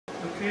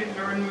Okay,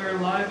 Jordan, we're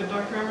live at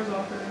Dr. Emer's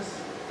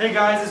office. Hey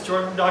guys, it's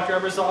Jordan from Dr.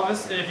 Emer's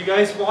office, and if you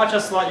guys watch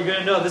us a lot, you're going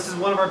to know this is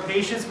one of our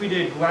patients we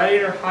did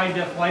Gladiator high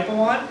def lipo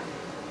on.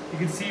 You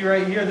can see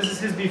right here, this is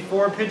his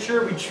before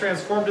picture. We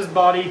transformed his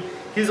body.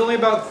 He's only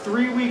about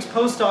 3 weeks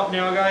post-op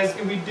now, guys,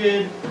 and we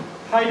did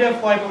high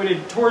def lipo. We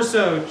did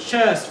torso,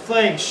 chest,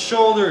 flanks,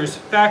 shoulders,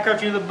 fat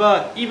grafting in the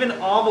butt, even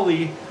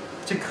ovally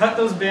to cut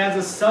those bands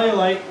of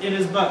cellulite in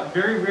his butt.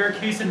 Very rare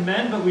case in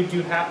men, but we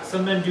do have,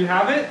 some men do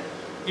have it,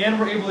 and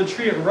we're able to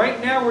treat it.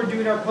 Right now, we're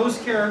doing our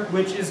post-care,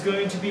 which is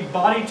going to be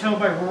BODYTONE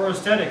by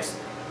ROHRER.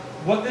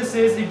 What this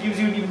is, it gives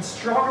you an even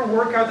stronger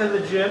workout than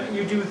the gym.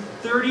 You do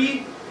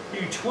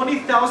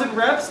 20,000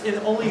 reps in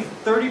only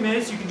 30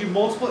 minutes. You can do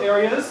multiple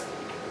areas.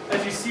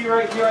 As you see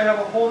right here, I have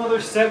a whole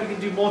other set. We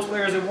can do multiple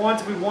areas at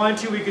once. If we wanted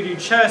to, we could do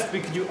chest, we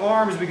could do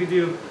arms, we could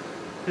do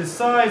his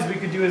sides, we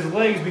could do his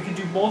legs. We could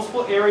do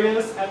multiple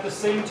areas at the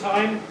same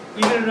time,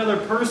 even another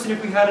person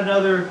if we had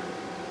another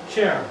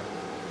chair.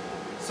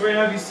 So right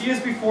now, if you see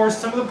us before,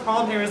 some of the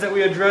problem areas that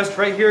we addressed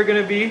right here are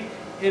going to be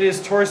in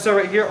his torso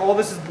right here. All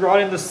this is brought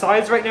in. The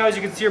sides right now, as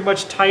you can see, are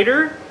much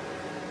tighter.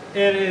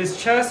 And in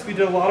his chest, we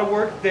did a lot of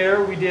work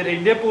there. We did a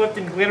nipple lift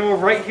and gland roll.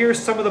 Right here,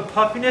 some of the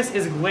puffiness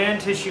is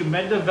gland tissue.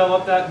 Men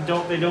develop that,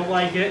 they don't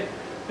like it.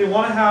 They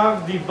want to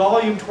have the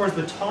volume towards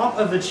the top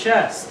of the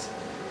chest,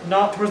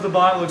 not towards the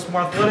bottom. It looks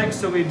more athletic.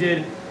 So we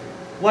did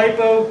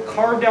lipo,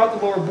 carved out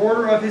the lower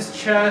border of his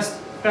chest,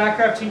 fat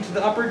grafting to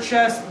the upper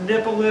chest,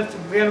 nipple lift,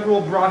 gland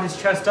roll brought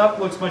his chest up,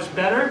 looks much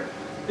better.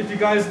 If you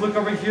guys look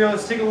over here,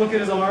 let's take a look at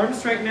his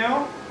arms right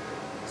now.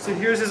 So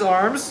here's his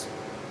arms.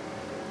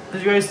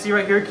 As you guys see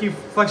right here, can you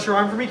flex your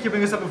arm for me? Can you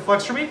bring this up and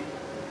flex for me?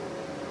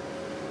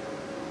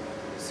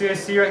 So you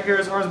guys see right here,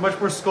 his arm's much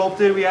more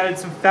sculpted. We added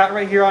some fat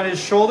right here on his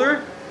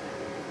shoulder.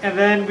 And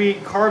then we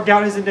carved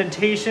out his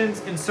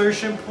indentations,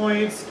 insertion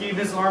points, gave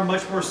his arm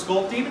much more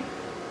sculpting.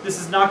 This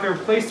is not going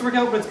to replace the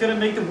workout, but it's going to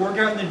make the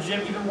workout in the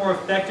gym even more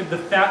effective. The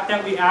fat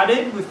that we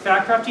added with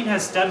fat grafting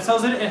has stem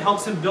cells in it. It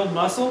helps him build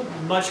muscle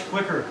much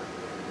quicker.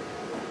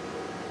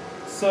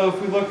 So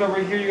if we look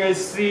over here, you guys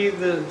see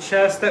the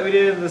chest that we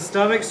did and the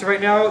stomach. So right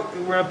now,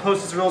 we're going to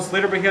post his results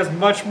later, but he has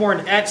much more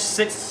an etched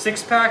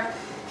six-pack.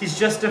 He's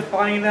just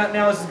defining that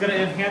now. This is going to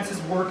enhance his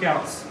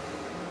workouts.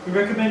 We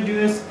recommend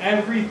doing this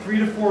every 3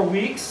 to 4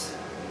 weeks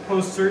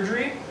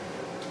post-surgery.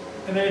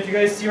 And then if you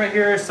guys see right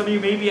here, some of you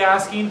may be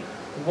asking,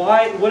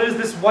 what is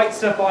this white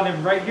stuff on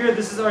him? Right here,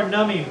 this is our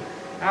numbing.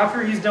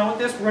 After he's done with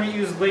this, we're going to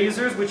use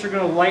lasers, which are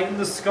going to lighten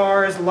the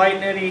scars,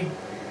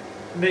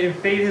 they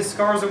fade his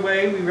scars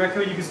away. We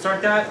recommend you can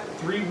start that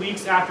 3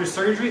 weeks after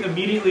surgery,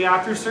 immediately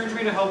after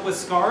surgery to help with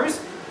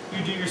scars.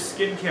 You do your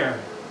skincare.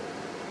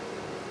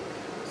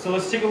 So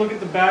let's take a look at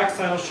the back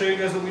side. I'll show you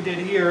guys what we did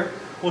here.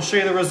 We'll show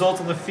you the results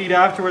on the feet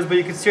afterwards, but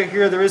you can see right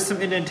here, there is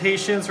some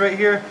indentations right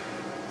here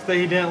that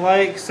he didn't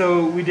like.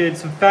 So we did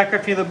some fat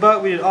grafting in the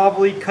butt. We did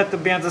ovally, cut the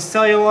bands of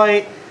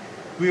cellulite.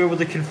 We were able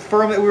to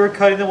confirm that we were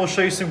cutting them. We'll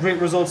show you some great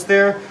results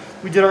there.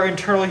 We did our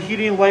internal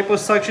heating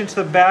liposuction to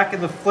the back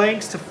and the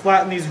flanks to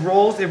flatten these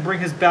rolls and bring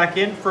his back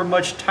in for a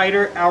much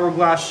tighter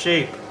hourglass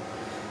shape.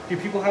 Do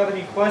people have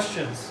any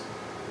questions?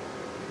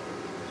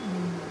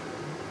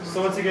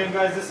 So once again,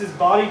 guys, this is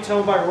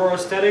BODYTONE by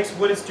ROHRER.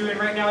 What it's doing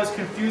right now is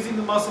confusing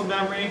the muscle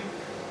memory.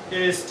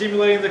 It is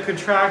stimulating the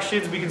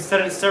contractions. We can set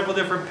it at several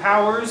different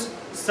powers,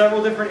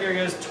 several different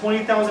areas,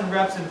 20,000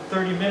 reps in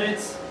 30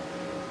 minutes.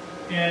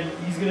 And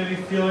he's going to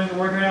be feeling the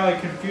work right now.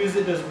 Like confuse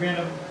it, does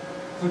random.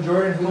 So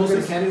Jordan, who's a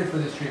good candidate for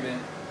this treatment?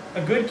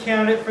 A good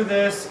candidate for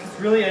this, because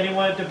really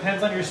anyone, it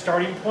depends on your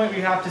starting point.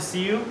 We have to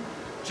see you.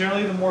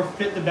 Generally, the more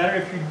fit, the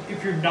better.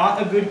 If you're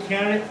not a good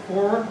candidate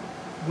for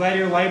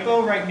Gladiator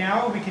lipo right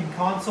now, we can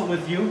consult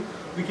with you.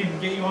 We can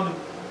get you on the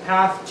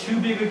path to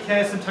be a good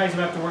candidate. Sometimes you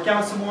have to work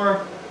out some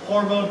more.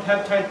 Hormone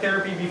peptide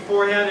therapy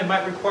beforehand. It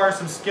might require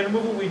some skin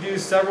removal. We do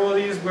several of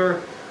these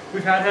where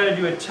we've had to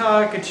do a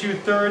tuck, a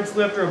 2/3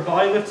 lift, or a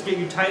body lift to get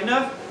you tight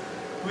enough.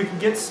 We can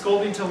get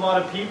sculpting to a lot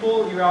of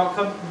people. Your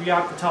outcome, we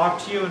have to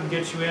talk to you and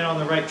get you in on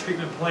the right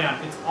treatment plan.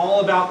 It's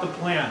all about the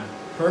plan.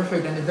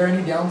 Perfect. And is there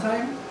any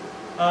downtime?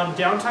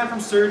 Downtime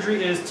from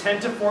surgery is 10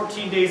 to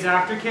 14 days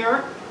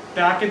aftercare.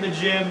 Back in the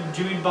gym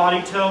doing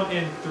BODYTONE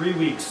in 3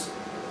 weeks.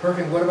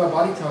 Perfect. What about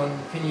BODYTONE?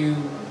 Can you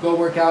go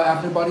work out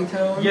after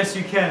BODYTONE? Yes,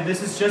 you can.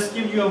 This is just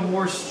giving you a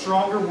more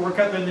stronger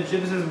workout than the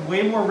gym. This is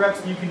way more reps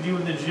than you can do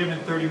in the gym in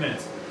 30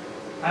 minutes.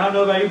 I don't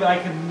know about you, but I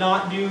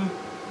cannot do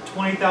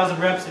 20,000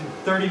 reps in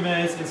 30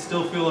 minutes and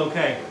still feel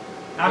okay.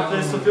 After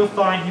this, he'll feel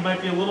fine. He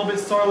might be a little bit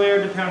sore later,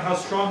 depending on how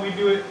strong we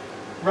do it.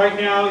 Right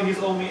now, he's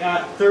only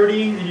at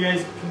 30, and you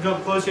guys can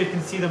come closer. You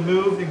can see the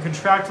move and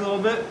contract a little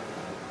bit.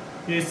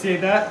 You guys see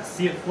that?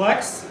 See it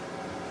flex?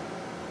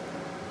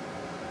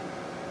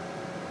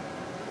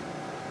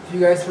 If you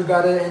guys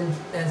forgot it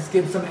and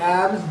skip some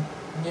abs,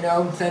 you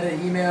know, send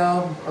an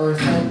email or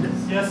send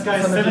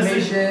some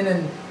information,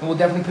 and we'll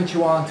definitely put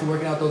you on to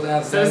working out those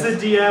abs. Send us a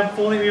DM,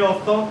 full name, email,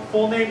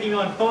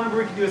 and phone number.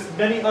 We can do as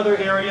many other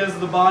areas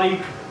of the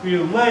body. We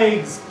do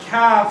legs,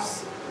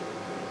 calves,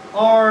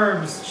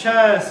 arms,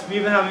 chest. We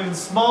even have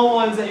small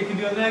ones that you can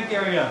do in the neck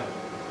area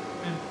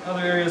and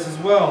other areas as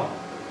well.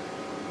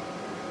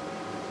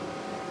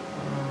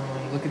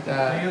 look at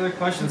that. Any other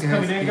questions Look at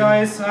coming his in, skin.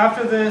 guys? So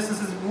after this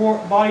is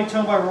Body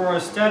Tone by ROHRER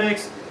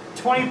Aesthetics.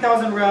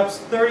 20,000 reps,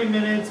 30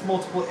 minutes,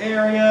 multiple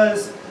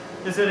areas.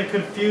 It's going to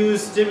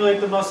confuse,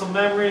 stimulate the muscle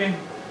memory,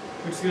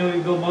 which is going to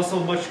build muscle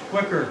much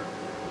quicker.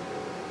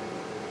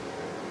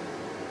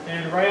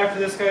 And right after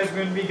this, guys, we're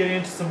going to be getting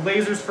into some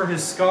lasers for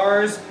his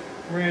scars.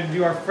 We're going to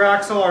do our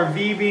Fraxel, our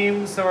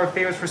V-beam, some of our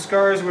favorites for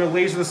scars. We're going to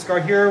laser the scar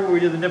here where we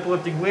did the nipple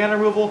lifting gland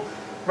removal.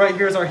 Right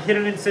here is our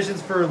hidden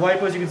incisions for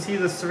lipos. You can see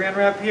the saran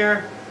wrap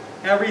here.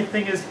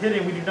 Everything is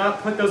hidden. We do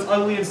not put those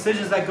ugly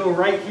incisions that go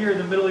right here in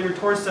the middle of your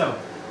torso.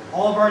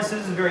 All of our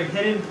incisions are very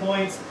hidden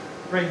points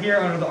right here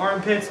under the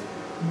armpits.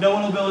 No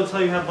one will be able to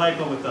tell you have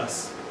lipo with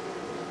us.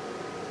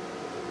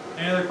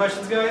 Any other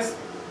questions, guys?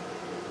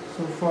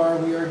 So far,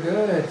 we are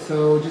good.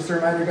 So just a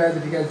reminder, guys,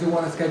 if you guys do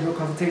want to schedule a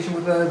consultation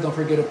with us, don't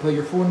forget to put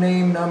your full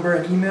name, number,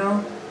 and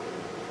email.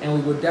 And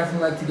we would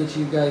definitely like to get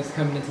you guys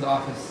coming into the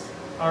office.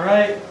 All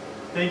right.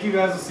 Thank you,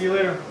 guys. We'll see you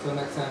later. Until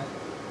next time.